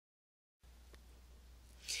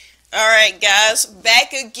All right, guys,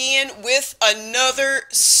 back again with another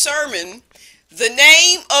sermon. The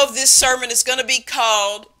name of this sermon is going to be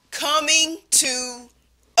called Coming to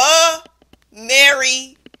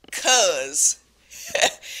America's.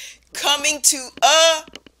 Coming to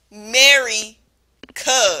America's.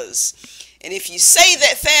 And if you say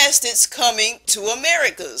that fast, it's coming to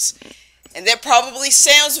America's. And that probably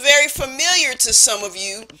sounds very familiar to some of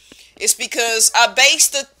you. It's because I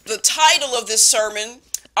based the title of this sermon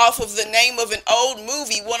off of the name of an old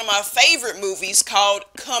movie, one of my favorite movies, called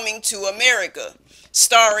Coming to America,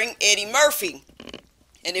 starring Eddie Murphy.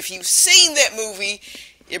 And if you've seen that movie,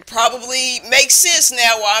 it probably makes sense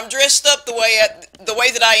now why I'm dressed up the way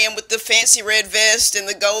that I am, with the fancy red vest and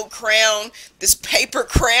the gold crown, this paper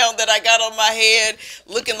crown that I got on my head,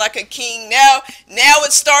 looking like a king. Now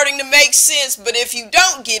it's starting to make sense. But if you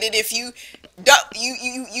don't get it, if you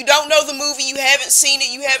don't know the movie, you haven't seen it,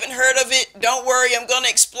 you haven't heard of it, don't worry, I'm going to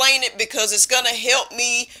explain it because it's going to help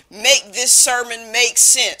me make this sermon make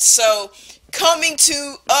sense. So, coming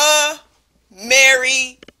to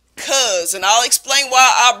America's, and I'll explain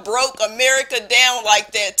why I broke America down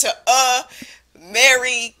like that to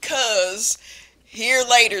America's here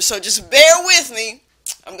later. So just bear with me.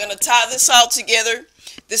 I'm going to tie this all together.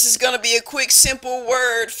 This is going to be a quick, simple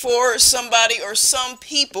word for somebody or some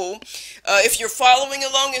people. If you're following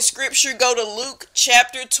along in Scripture, go to Luke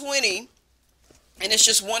chapter 20. And it's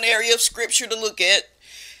just one area of Scripture to look at.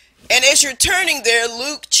 And as you're turning there,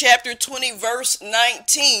 Luke chapter 20 verse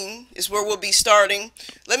 19 is where we'll be starting.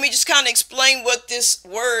 Let me just kind of explain what this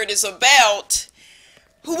word is about.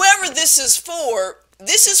 Whoever this is for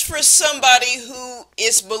somebody who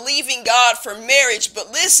is believing God for marriage.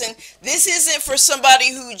 But listen, this isn't for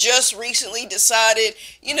somebody who just recently decided,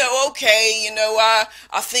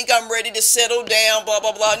 I think I'm ready to settle down, blah,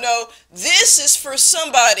 blah, blah. No, this is for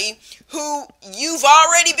somebody who you've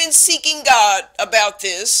already been seeking God about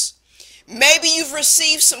this. Maybe you've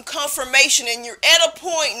received some confirmation and you're at a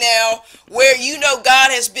point now where you know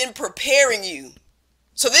God has been preparing you.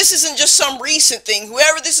 So this isn't just some recent thing.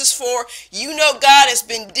 Whoever this is for, you know God has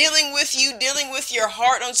been dealing with you, dealing with your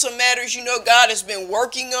heart on some matters. You know God has been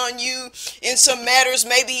working on you in some matters.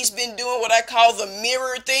 Maybe he's been doing what I call the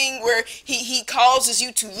mirror thing, where he causes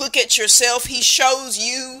you to look at yourself. He shows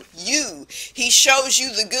you you. He shows you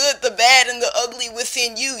the good, the bad, and the ugly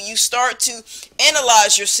within you. You start to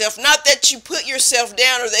analyze yourself. Not that you put yourself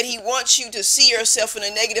down or that he wants you to see yourself in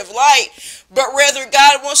a negative light, but rather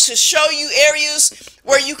God wants to show you areas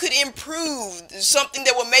where you could improve, something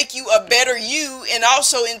that will make you a better you, and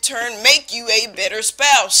also in turn make you a better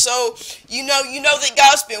spouse. So you know that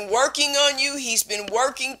God's been working on you. He's been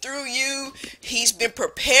working through you. He's been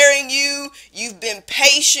preparing you. You've been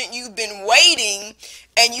patient. You've been waiting,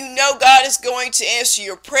 and you know God is going to answer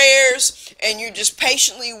your prayers, and you're just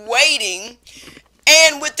patiently waiting.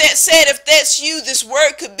 And with that said, if that's you, this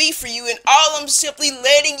word could be for you. And all I'm simply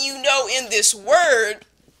letting you know in this word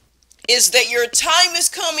is that your time is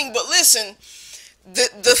coming. But listen,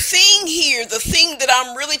 the thing here, the thing that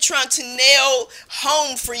I'm really trying to nail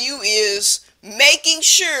home for you is making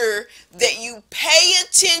sure that you pay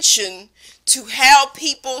attention to how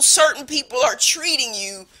certain people are treating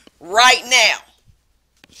you right now.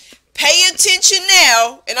 Pay attention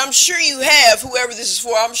now, and I'm sure you have, whoever this is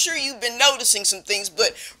for. I'm sure you've been noticing some things,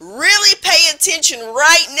 but really pay attention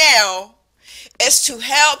right now as to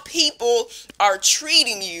how people are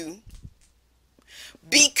treating you,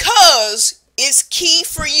 because it's key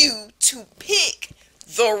for you to pick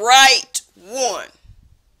the right one.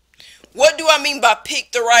 What do I mean by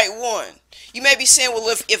pick the right one? You may be saying, well,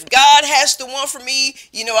 if God has the one for me,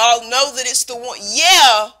 I'll know that it's the one.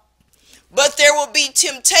 Yeah. But there will be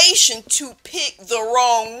temptation to pick the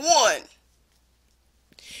wrong one.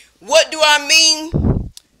 What do I mean?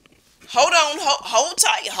 Hold on, hold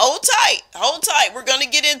tight. We're going to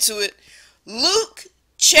get into it. Luke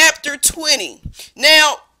chapter 20.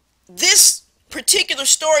 Now, this particular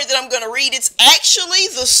story that I'm going to read, it's actually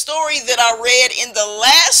the story that I read in the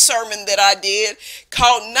last sermon that I did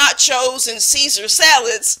called Nachos and Caesar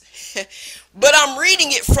Salads. But I'm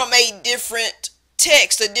reading it from a different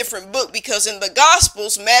text, a different book, because in the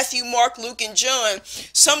Gospels, Matthew, Mark, Luke, and John,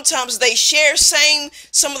 sometimes they share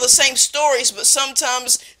some of the same stories, but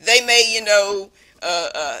sometimes they may,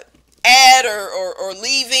 add or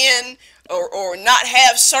leave in or not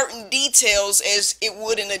have certain details as it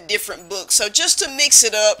would in a different book. So just to mix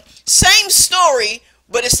it up, same story,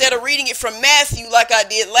 but instead of reading it from Matthew like I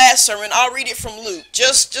did last sermon, I'll read it from Luke,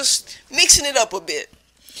 just mixing it up a bit.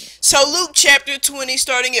 So Luke chapter 20,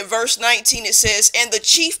 starting at verse 19, it says, "And the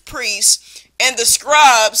chief priests and the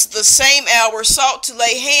scribes the same hour sought to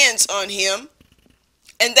lay hands on him,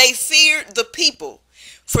 And they feared the people,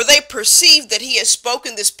 for they perceived that he had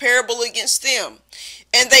spoken this parable against them.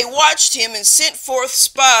 And they watched him, and sent forth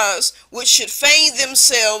spies, which should feign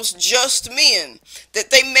themselves just men,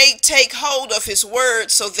 that they may take hold of his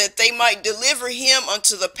word, so that they might deliver him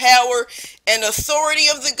unto the power and authority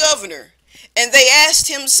of the governor. And they asked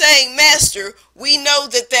him, saying, Master, we know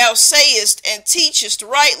that thou sayest and teachest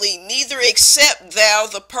rightly, neither accept thou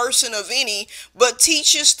the person of any, but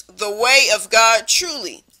teachest the way of God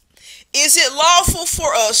truly. Is it lawful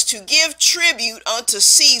for us to give tribute unto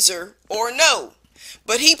Caesar, or no?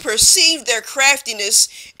 But he perceived their craftiness,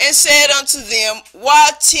 and said unto them, Why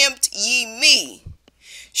tempt ye me?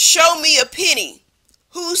 Show me a penny.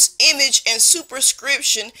 Whose image and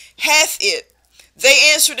superscription hath it?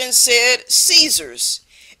 They answered and said, Caesar's.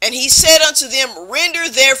 And he said unto them, Render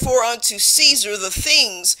therefore unto Caesar the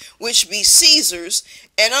things which be Caesar's,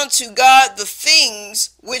 and unto God the things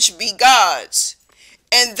which be God's.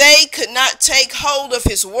 And they could not take hold of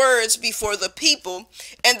his words before the people,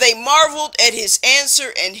 and they marveled at his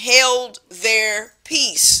answer and held their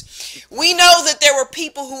peace. We know that there were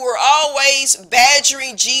people who were always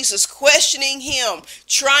badgering Jesus, questioning him,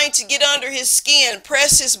 trying to get under his skin,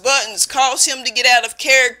 press his buttons, cause him to get out of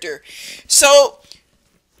character. So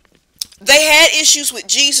they had issues with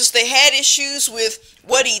Jesus. They had issues with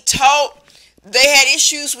what he taught. They had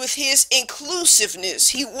issues with his inclusiveness.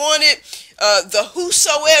 He wanted the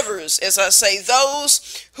whosoevers, as I say,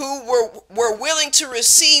 those who were willing to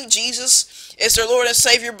receive Jesus as their Lord and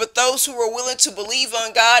Savior, but those who were willing to believe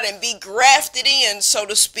on God and be grafted in, so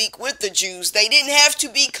to speak, with the Jews. They didn't have to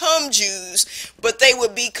become Jews, but they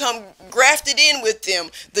would become grafted in with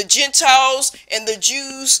them. The Gentiles and the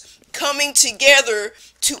Jews coming together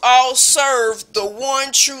to all serve the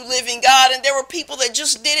one true living God. And there were people that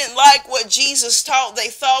just didn't like what Jesus taught. They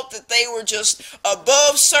thought that they were just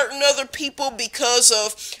above certain other people because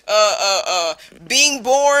of being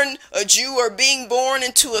born a Jew, or being born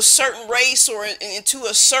into a certain race, or into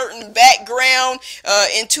a certain background,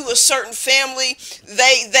 into a certain family.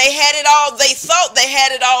 They had it all. They thought they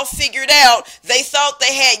had it all figured out. They thought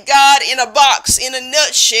they had God in a box, in a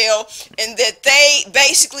nutshell, and that they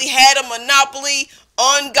basically had a monopoly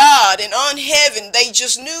on God and on heaven. They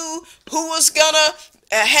just knew who was gonna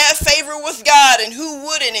have favor with God and who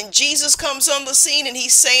wouldn't. And Jesus comes on the scene, and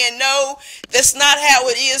he's saying, no, that's not how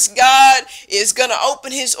it is. God is gonna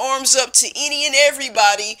open his arms up to any and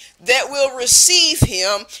everybody that will receive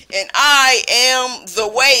him, and I am the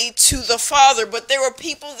way to the Father. But there were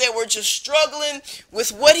people that were just struggling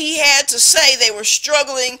with what he had to say. They were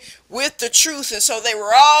struggling with the truth, and so they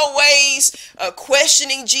were always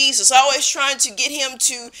questioning Jesus, always trying to get him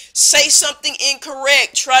to say something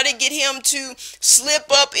incorrect, try to get him to slip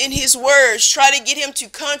up in his words, try to get him to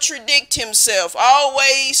contradict himself,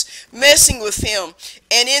 always messing with him.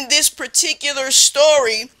 And in this particular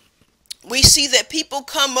story, we see that people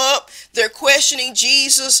come up, they're questioning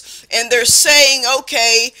Jesus, and they're saying,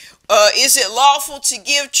 okay, is it lawful to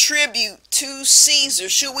give tribute to Caesar?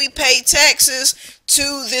 Should we pay taxes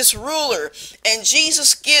to this ruler? And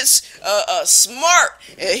Jesus gets smart.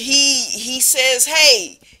 He says,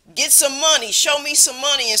 hey, get some money, show me some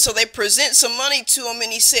money. And so they present some money to him,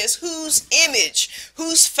 and he says, whose image,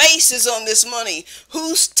 whose face is on this money?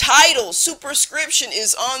 Whose title, superscription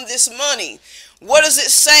is on this money? What does it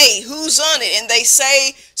say? Who's on it? And they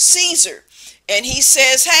say, Caesar. And he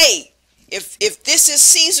says, hey, if this is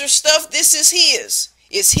Caesar stuff, this is his.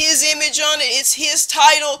 It's his image on it. It's his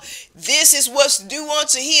title. This is what's due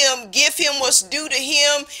unto him. Give him what's due to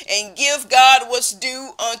him, and give God what's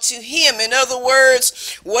due unto him. In other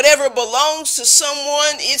words, whatever belongs to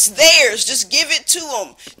someone, it's theirs. Just give it to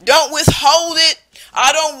them. Don't withhold it.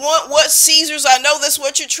 I don't want what Caesar's. I know that's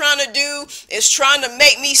what you're trying to do, is trying to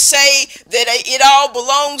make me say that it all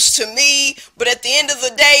belongs to me. But at the end of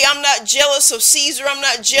the day, I'm not jealous of Caesar. I'm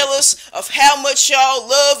not jealous of how much y'all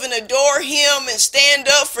love and adore him and stand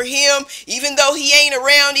up for him, even though he ain't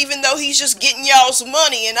around, even though he's just getting y'all's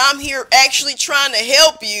money. And I'm here actually trying to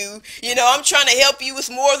help you. You know, I'm trying to help you with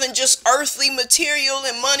more than just earthly material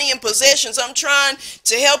and money and possessions. I'm trying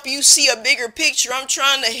to help you see a bigger picture. I'm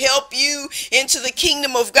trying to help you into the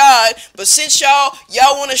kingdom of God. But since y'all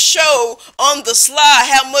want to show on the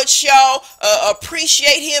sly how much y'all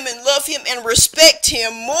appreciate him and love him and respect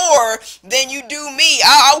him more than you do me,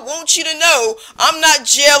 I want you to know I'm not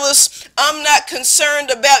jealous. I'm not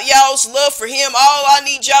concerned about y'all's love for him. All I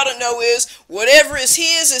need y'all to know is whatever is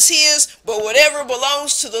his, but whatever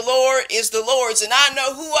belongs to the Lord is the Lord's. And I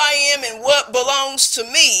know who I am and what belongs to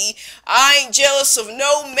me. I ain't jealous of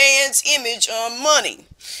no man's image on money.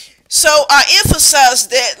 So I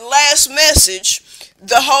emphasized that last message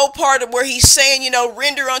the whole part of where he's saying,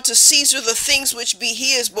 render unto Caesar the things which be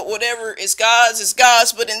his, but whatever is God's is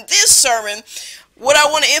God's. But in this sermon, what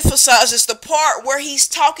I want to emphasize is the part where he's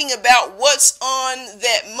talking about what's on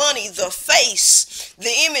that money, the face,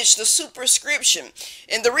 the image, the superscription.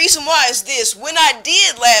 And the reason why is this: when I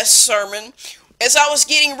did last sermon, as I was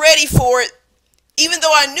getting ready for it, even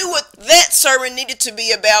though I knew what that sermon needed to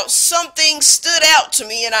be about, something stood out to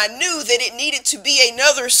me, and I knew that it needed to be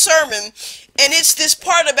another sermon. And it's this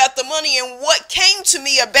part about the money. And what came to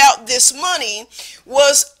me about this money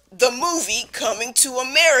was the movie Coming to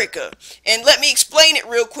America. And let me explain it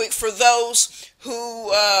real quick for those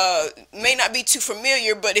who may not be too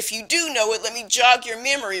familiar, but if you do know it, let me jog your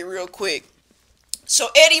memory real quick. So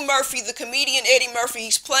Eddie Murphy, the comedian Eddie Murphy,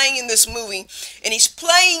 he's playing in this movie, and he's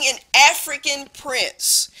playing an African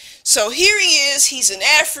prince. So here he is, he's in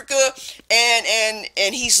Africa, and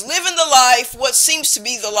he's living the life, what seems to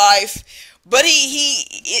be the life. But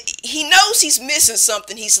he knows he's missing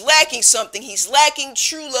something. He's lacking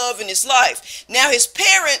true love in his life. Now his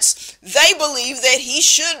parents, they believe that he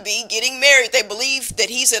should be getting married. They believe that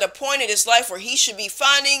he's at a point in his life where he should be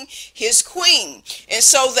finding his queen. And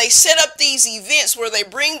so they set up these events where they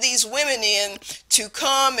bring these women in to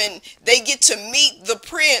come, and they get to meet the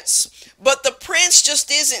prince. But the prince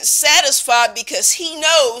just isn't satisfied, because he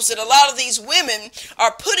knows that a lot of these women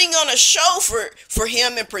are putting on a show for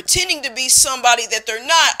him and pretending to be somebody that they're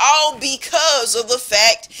not, all because of the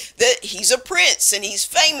fact that he's a prince and he's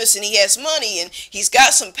famous and he has money and he's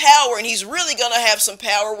got some power, and he's really going to have some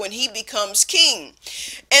power when he becomes king.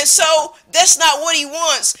 And so that's not what he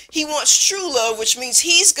wants. He wants true love, which means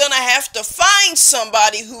he's going to have to find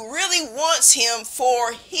somebody who really wants him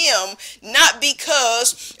for him, not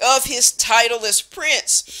because of his title as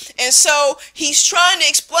prince. And so he's trying to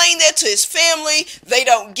explain that to his family. They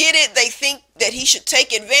don't get it. They think that he should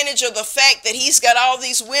take advantage of the fact that he's got all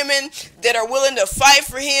these women that are willing to fight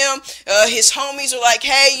for him. His homies are like,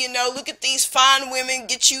 hey, look at these fine women,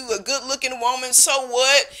 get you a good looking woman. So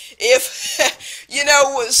what if,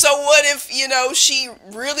 so what if, she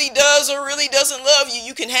really does or really doesn't love you?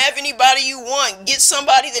 You can have anybody you want. Get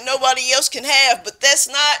somebody that nobody else can have. But that's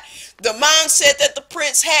not the mindset that the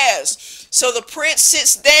prince has. So the prince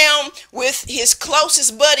sits down with his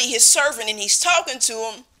closest buddy, his servant, and he's talking to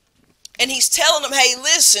him. And he's telling them, hey,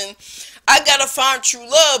 listen, I got to find true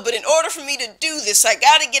love, but in order for me to do this, I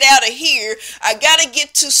got to get out of here. I got to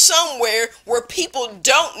get to somewhere where people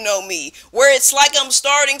don't know me, where it's like I'm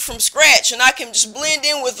starting from scratch and I can just blend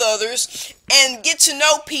in with others and get to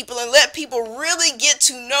know people and let people really get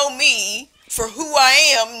to know me for who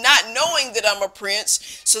I am, not knowing that I'm a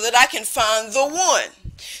prince, so that I can find the one.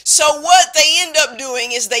 So what they end up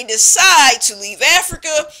doing is they decide to leave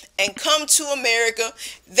Africa and come to America.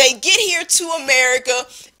 They get here to America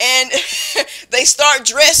and they start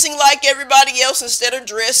dressing like everybody else instead of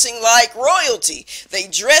dressing like royalty. They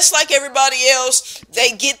dress like everybody else.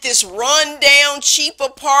 They get this run-down, cheap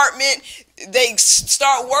apartment. They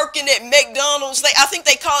start working at McDonald's. I think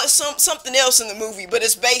they call it something else in the movie, but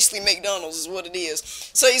it's basically McDonald's is what it is.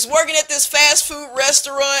 So he's working at this fast food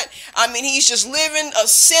restaurant. I mean, he's just living a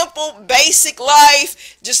simple, basic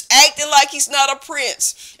life, just acting like he's not a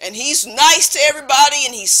prince. And he's nice to everybody,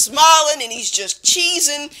 and he's smiling, and he's just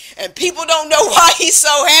cheesing, and people don't know why he's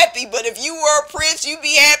so happy. But if you were a prince, you'd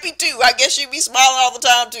be happy too. I guess you'd be smiling all the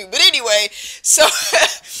time too. But anyway, so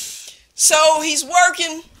he's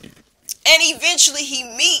working. And eventually he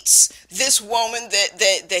meets this woman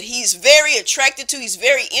that he's very attracted to, he's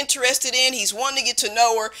very interested in, he's wanting to get to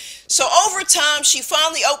know her. So over time, she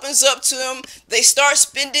finally opens up to him. They start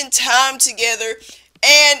spending time together.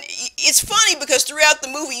 And it's funny because throughout the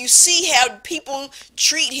movie, you see how people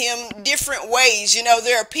treat him different ways.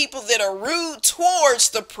 There are people that are rude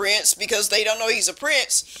towards the prince because they don't know he's a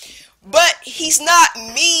prince. But he's not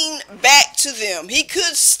mean back to them. He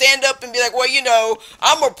could stand up and be like, well,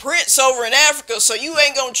 I'm a prince over in Africa, so you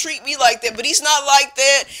ain't gonna treat me like that. But he's not like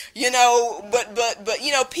that,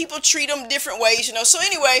 but people treat him different ways, So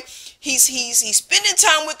anyway, he's spending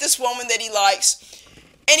time with this woman that he likes,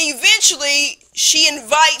 and eventually she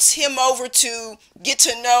invites him over to get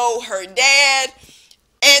to know her dad,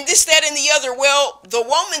 and this, that, and the other. Well, the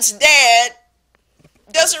woman's dad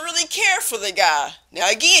doesn't really care for the guy. Now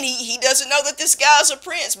again, he doesn't know that this guy's a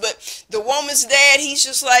prince, but the woman's dad, he's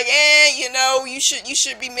just like, you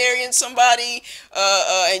should be marrying somebody,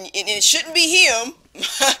 and it shouldn't be him.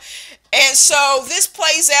 And so this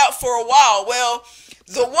plays out for a while. Well,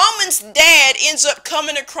 the woman's dad ends up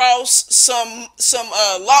coming across some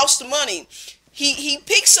lost money. He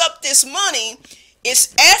picks up this money.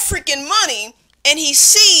 It's African money, and he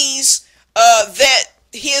sees that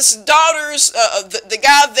his daughter's, the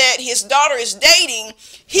guy that his daughter is dating,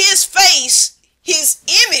 his face, his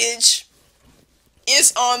image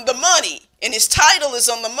is on the money, and his title is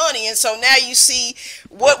on the money. And so now you see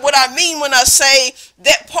what I mean when I say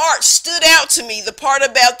that part stood out to me, the part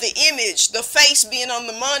about the image, the face being on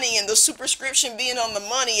the money and the superscription being on the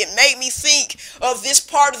money. It made me think of this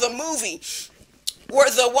part of the movie where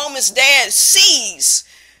the woman's dad sees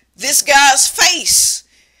this guy's face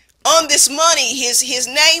on this money, his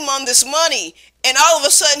name on this money, and all of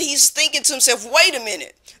a sudden he's thinking to himself, wait a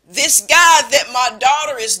minute, this guy that my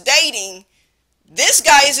daughter is dating, this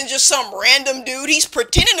guy isn't just some random dude. He's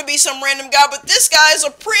pretending to be some random guy, but this guy is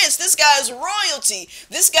a prince. This guy is royalty.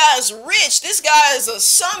 This guy is rich. This guy is a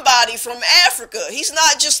somebody from Africa. He's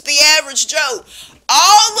not just the average Joe.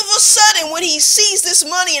 All of a sudden, when he sees this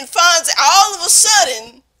money and finds, all of a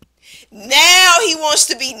sudden, now he wants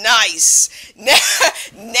to be nice.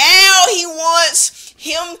 Now he wants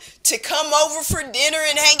him to come over for dinner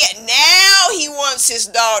and hang out. Now he wants his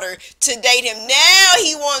daughter to date him. Now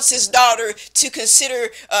he wants his daughter to consider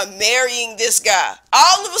marrying this guy.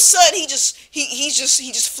 All of a sudden, he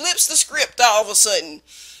just flips the script. All of a sudden,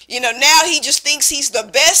 you know, now he just thinks he's the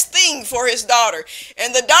best thing for his daughter.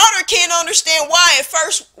 And the daughter can't understand why at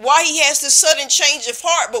first, why he has this sudden change of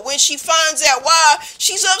heart. But when she finds out why,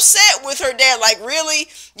 she's upset with her dad. Like, really?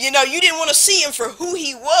 You know, you didn't want to see him for who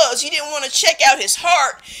he was. You didn't want to check out his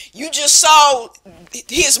heart. You just saw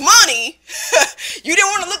his money. You didn't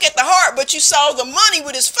want to look at the heart, but you saw the money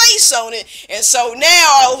with his face on it. And so now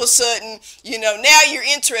all of a sudden, you know, now you're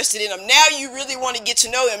interested in him. Now you really want to get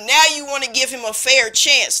to know him. Now you want to give him a fair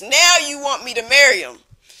chance. Now you want me to marry him.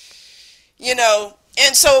 You know,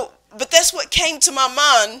 and so, but that's what came to my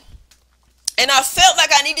mind. And I felt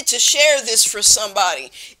like I needed to share this for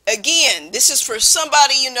somebody. Again, this is for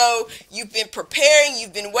somebody, you know, you've been preparing,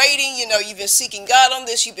 you've been waiting, you know, you've been seeking God on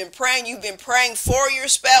this, you've been praying for your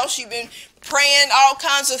spouse, you've been praying all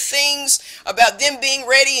kinds of things about them being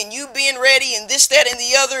ready and you being ready and this, that, and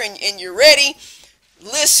the other, and you're ready.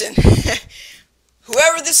 Listen,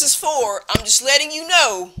 whoever this is for, I'm just letting you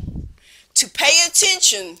know to pay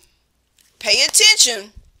attention. Pay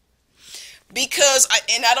attention. Because,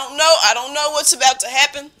 I don't know what's about to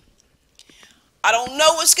happen. I don't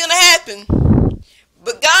know what's going to happen.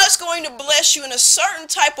 But God's going to bless you in a certain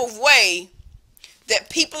type of way that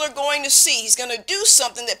people are going to see. He's going to do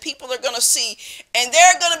something that people are going to see. And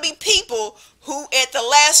there are going to be people who at the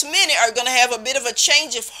last minute are going to have a bit of a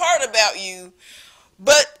change of heart about you.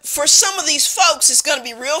 But for some of these folks, it's going to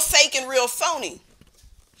be real fake and real phony.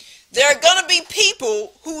 There are going to be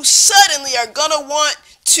people who suddenly are going to want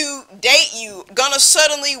to date you, gonna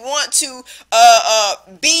suddenly want to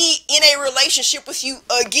be in a relationship with you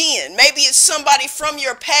again. Maybe it's somebody from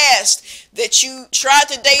your past that you tried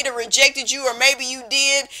to date or rejected you, or maybe you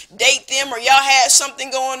did date them or y'all had something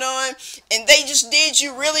going on and they just did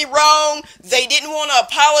you really wrong. They didn't want to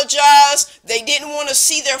apologize. They didn't want to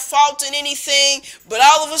see their fault in anything. But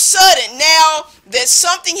all of a sudden, now that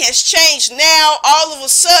something has changed, now all of a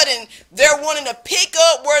sudden they're wanting to pick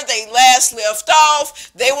up where they last left off.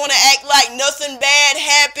 They want to act like nothing bad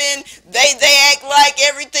happened. They act like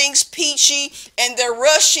everything's peachy, and they're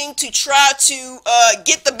rushing to try to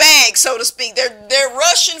get the bag, so to speak. They're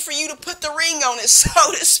rushing for you to put the ring on it,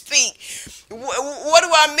 so to speak. What do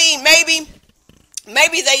I mean?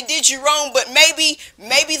 Maybe they did you wrong, but maybe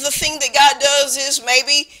the thing that God does is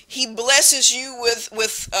maybe He blesses you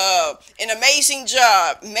with an amazing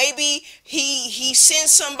job. Maybe He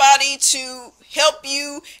sends somebody to help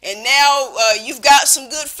you, and now you've got some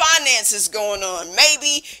good finances going on.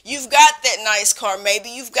 Maybe you've got that nice car. Maybe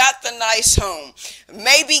you've got the nice home.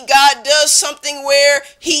 Maybe God does something where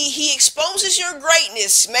He exposes your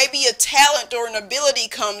greatness. Maybe a talent or an ability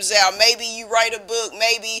comes out. Maybe you write a book.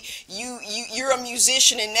 Maybe you're a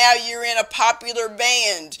musician and now you're in a popular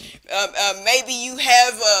band. Maybe you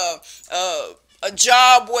have a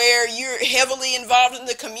job where you're heavily involved in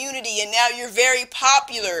the community and now you're very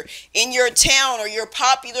popular in your town, or you're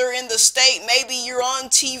popular in the state. Maybe you're on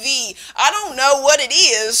TV. I don't know what it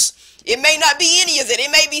is. It may not be any of it. It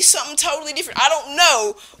may be something totally different. I don't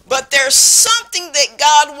know. But there's something that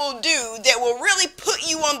God will do that will really put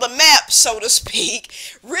you on the map, so to speak,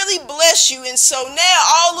 really bless you. And so now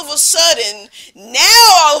all of a sudden,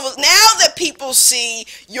 now that people see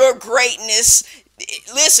your greatness,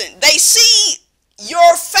 listen, they see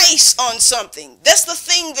your face on something. That's the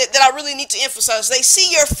thing that I really need to emphasize. They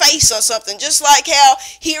see your face on something, just like how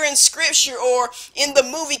here in scripture or in the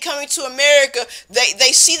movie Coming to America,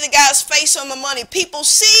 they see the guy's face on the money. People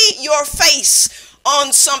see your face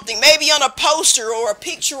on something, maybe on a poster or a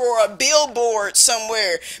picture or a billboard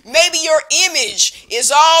somewhere. Maybe your image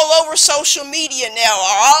is all over social media now,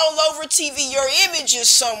 or all over TV. Your image is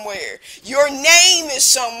somewhere. Your name is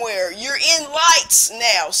somewhere. You're in lights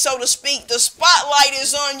now, so to speak. The spotlight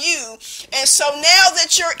is on you. And so now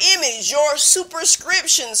that your image, your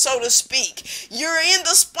superscription, so to speak, you're in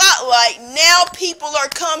the spotlight, now people are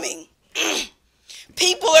coming.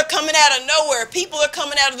 People are coming out of nowhere. People are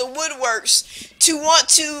coming out of the woodworks to want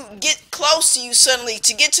to get close to you suddenly,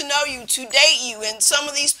 to get to know you, to date you. And some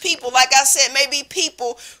of these people, like I said, may be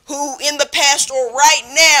people who in the past or right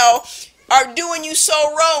now are doing you so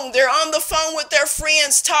wrong. They're on the phone with their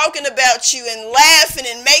friends talking about you and laughing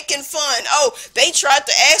and making fun. Oh, they tried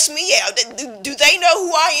to ask me out. Do they know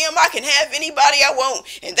who I am? I can have anybody I want,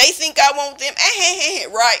 and they think I want them.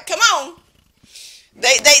 Right? Come on.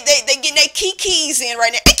 They getting their keys in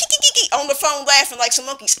right now. On the phone laughing like some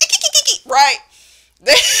monkeys. Right?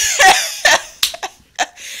 They're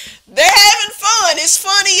having fun. It's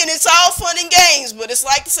funny and it's all fun and games, but it's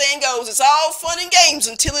like the saying goes, it's all fun and games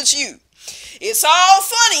until it's you. It's all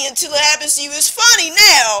funny until it happens to you. It's funny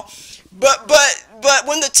now, but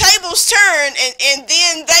when the tables turn and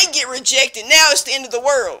then they get rejected, now it's the end of the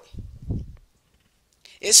world.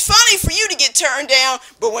 It's funny for you to get turned down,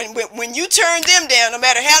 but when you turn them down, no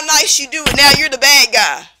matter how nice you do it, now you're the bad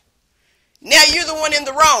guy. Now you're the one in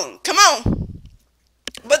the wrong. Come on.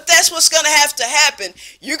 But that's what's going to happen.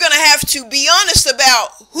 You're going to have to be honest about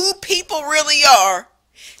who people really are,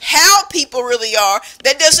 how people really are.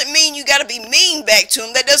 That doesn't mean you got to be mean back to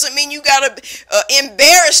them. That doesn't mean you got to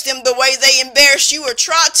embarrass them the way they embarrassed you or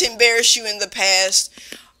tried to embarrass you in the past.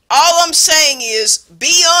 All I'm saying is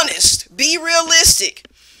be honest, be realistic.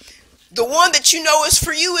 The one that you know is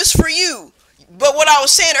for you is for you. But what I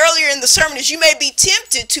was saying earlier in the sermon is you may be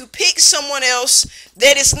tempted to pick someone else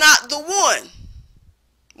that is not the one.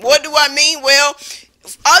 What do I mean? Well,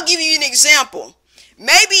 I'll give you an example.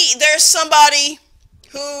 Maybe there's somebody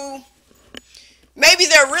who, maybe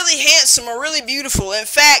they're really handsome or really beautiful. In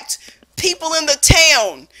fact, people in the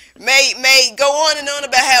town may go on and on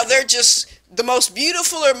about how they're just the most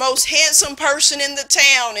beautiful or most handsome person in the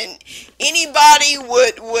town, and anybody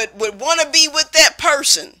would want to be with that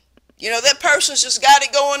person. You know, that person's just got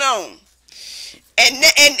it going on.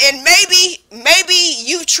 And maybe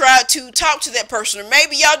you tried to talk to that person, or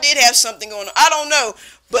maybe y'all did have something going on. I don't know.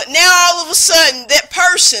 But now all of a sudden, that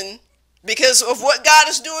person, because of what God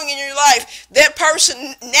is doing in your life, that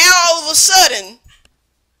person, now all of a sudden,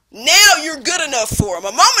 now you're good enough for them.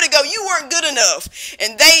 A moment ago, you weren't good enough.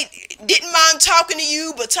 And they didn't mind talking to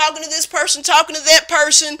you, but talking to this person, talking to that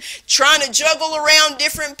person, trying to juggle around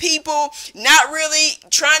different people, not really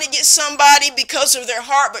trying to get somebody because of their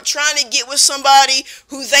heart, but trying to get with somebody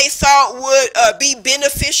who they thought would be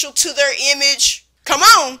beneficial to their image. Come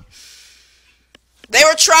on. They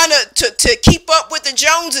were trying to keep up with the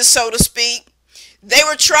Joneses, so to speak. They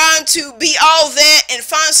were trying to be all that and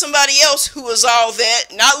find somebody else who was all that,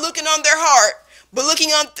 not looking on their heart, but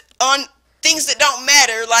looking on things that don't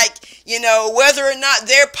matter, like, you know, whether or not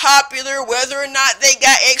they're popular, whether or not they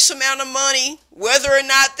got X amount of money, whether or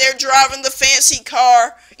not they're driving the fancy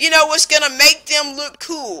car, you know, what's going to make them look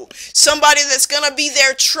cool. Somebody that's going to be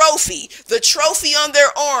their trophy, the trophy on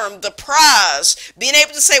their arm, the prize, being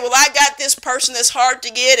able to say, well, I got this person that's hard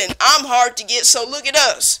to get and I'm hard to get, so look at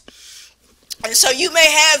us. And so you may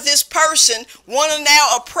have this person want to now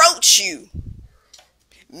approach you.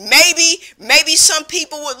 Maybe some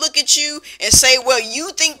people would look at you and say, well,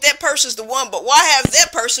 you think that person's the one, but why have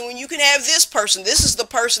that person when you can have this person? This is the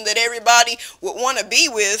person that everybody would want to be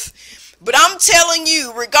with. But I'm telling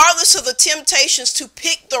you, regardless of the temptations to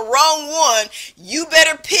pick the wrong one, you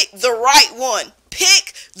better pick the right one.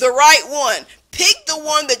 Pick the right one. Pick the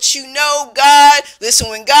one that you know God, listen,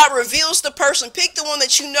 when God reveals the person, pick the one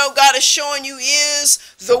that you know God is showing you is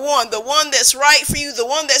the one that's right for you, the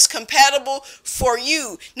one that's compatible for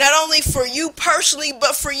you. Not only for you personally,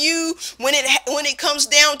 but for you when it comes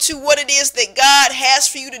down to what it is that God has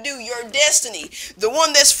for you to do, your destiny. The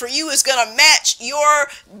one that's for you is going to match your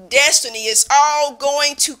destiny. It's all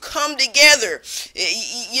going to come together.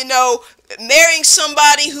 You know, marrying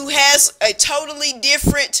somebody who has a totally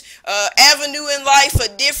different avenue in life,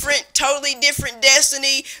 totally different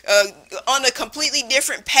destiny, on a completely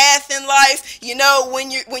different path in life. You know,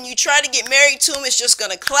 when you try to get married to them, it's just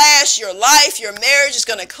going to clash. Your life, your marriage is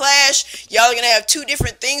going to clash. Y'all are going to have two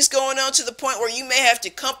different things going on to the point where you may have to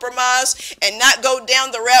compromise and not go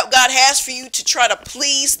down the route God has for you to try to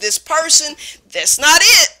please this person. That's not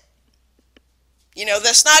it. You know,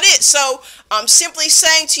 that's not it. So I'm simply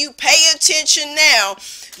saying to you, pay attention now.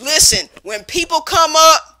 Listen, when people come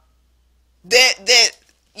up that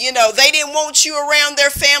you know, they didn't want you around their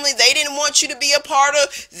family. They didn't want you to be a part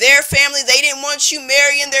of their family. They didn't want you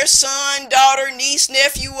marrying their son, daughter, niece,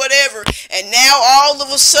 nephew, whatever. And now all of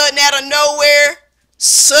a sudden, out of nowhere,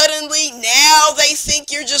 suddenly now they think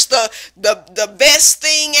you're just the best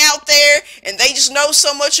thing out there, and they just know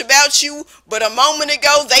so much about you. But a moment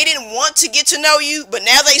ago they didn't want to get to know you, but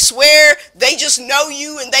now they swear they just know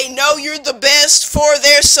you, and they know you're the best for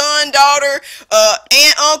their son, daughter,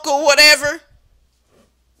 aunt, uncle, whatever.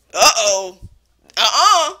 Uh-oh.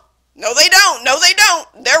 No, they don't. No, they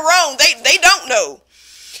don't. They're wrong. They don't know.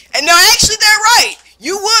 And no, actually, they're right.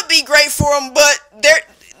 You would be great for them, but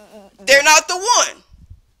they're not the one.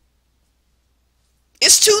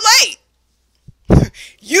 It's too late.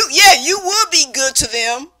 You would be good to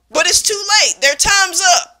them, but it's too late. Their time's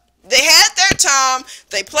up. They had their time.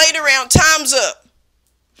 They played around. Time's up.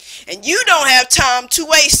 And you don't have time to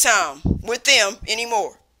waste time with them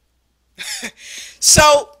anymore.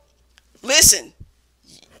 So, listen,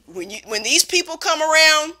 when these people come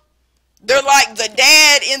around, they're like the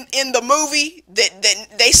dad in the movie that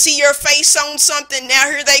they see your face on something. Now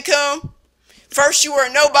here they come. First you were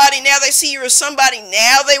a nobody. Now they see you as somebody.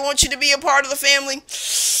 Now they want you to be a part of the family.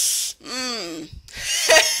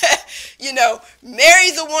 You know,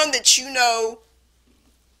 marry the one that you know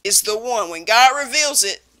is the one. When God reveals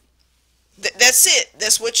it, that's it.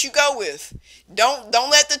 That's what you go with. Don't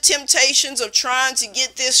let the temptations of trying to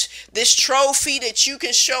get this trophy that you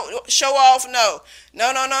can show off. No.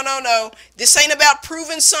 This ain't about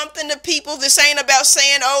proving something to people. This ain't about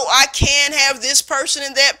saying, oh, I can have this person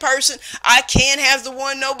and that person. I can have the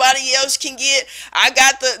one nobody else can get. I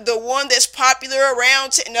got the one that's popular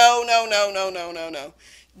around. No.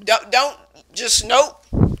 Don't just nope.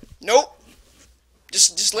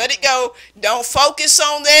 Just let it go. Don't focus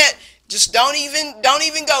on that. Just don't even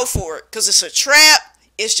go for it, because it's a trap.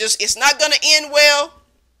 It's not going to end well.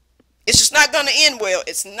 It's just not going to end well.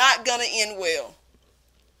 It's not going to end well.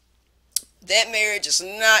 That marriage is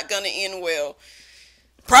not going to end well.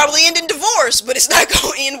 Probably end in divorce, but it's not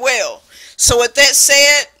going to end well. So with that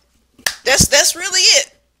said, that's really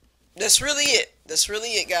it. That's really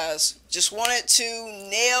it, guys. Just wanted to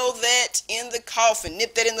nail that in the coffin,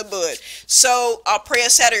 nip that in the bud. So I'll pray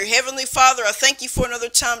us out here. Heavenly Father, I thank you for another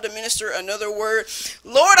time to minister another word.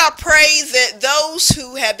 Lord, I pray that those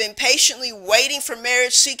who have been patiently waiting for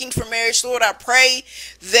marriage, seeking for marriage, Lord, I pray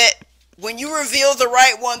that when you reveal the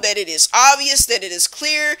right one, that it is obvious, that it is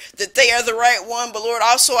clear that they are the right one. But Lord,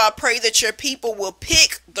 also I pray that your people will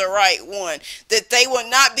pick the right one, that they will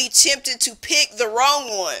not be tempted to pick the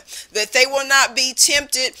wrong one, that they will not be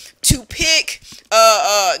tempted to pick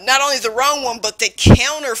not only the wrong one, but the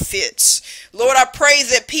counterfeits. Lord, I pray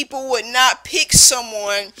that people would not pick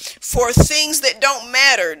someone for things that don't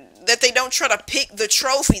matter, that they don't try to pick the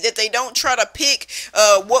trophy, that they don't try to pick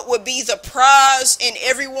what would be the prize in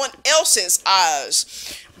everyone else's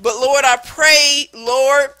eyes. But Lord, I pray,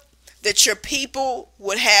 Lord, that your people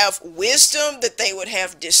would have wisdom, that they would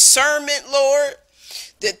have discernment, Lord,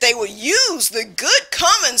 that they would use the good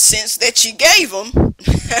common sense that you gave them,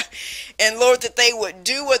 and Lord, that they would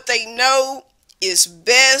do what they know is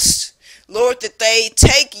best. Lord, that they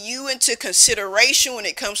take you into consideration when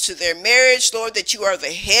it comes to their marriage. Lord, that you are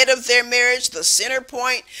the head of their marriage, the center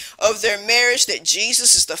point of their marriage, that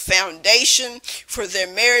Jesus is the foundation for their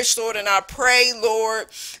marriage, Lord. And I pray, Lord,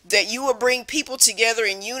 that you will bring people together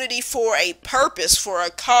in unity for a purpose, for a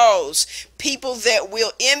cause, people that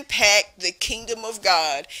will impact the kingdom of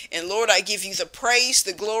God. And Lord, I give you the praise,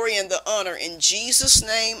 the glory, and the honor. In Jesus'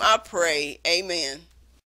 name I pray. Amen.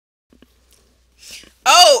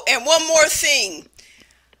 Oh, and one more thing.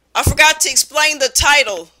 I forgot to explain the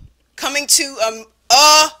title. Coming to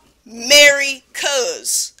A Merry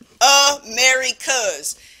Cuz. A Merry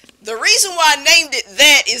Cuz. The reason why I named it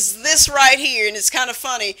that is this right here, and it's kind of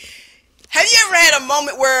funny. Have you ever had a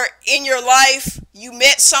moment where in your life you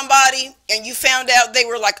met somebody and you found out they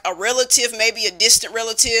were like a relative, maybe a distant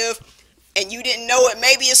relative, and you didn't know it?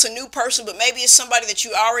 Maybe it's a new person, but maybe it's somebody that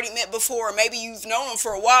you already met before, or maybe you've known them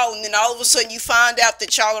for a while, and then all of a sudden you find out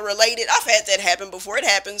that y'all are related. I've had that happen before. It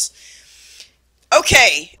happens.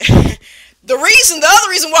 Okay. The other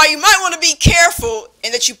reason why you might want to be careful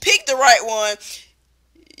and that you pick the right one,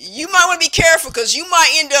 you might want to be careful because you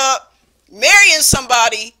might end up marrying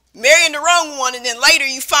somebody, marrying the wrong one, and then later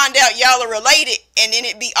you find out y'all are related, and then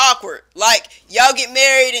it be awkward. Like, y'all get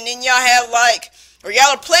married, and then y'all have like, or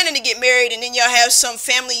y'all are planning to get married, and then y'all have some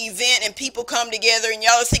family event and people come together, and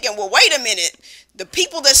y'all are thinking, well, wait a minute. The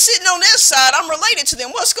people that's sitting on this side, I'm related to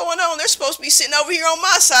them. What's going on? They're supposed to be sitting over here on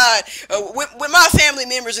my side with my family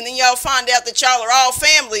members. And then y'all find out that y'all are all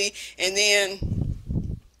family. And then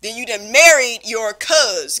then you done married your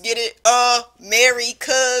cuz. Get it? Marry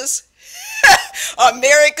cuz.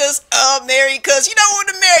 America's marry cuz. You don't want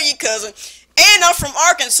to marry your cousin. And I'm from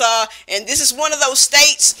Arkansas, and this is one of those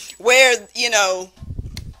states where, you know,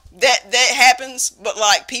 that happens, but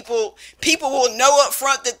like people will know up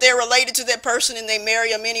front that they're related to that person and they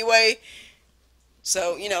marry them anyway.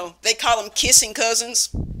 So, you know, they call them kissing cousins.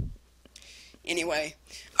 Anyway.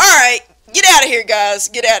 All right, get out of here, guys.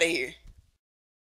 Get out of here.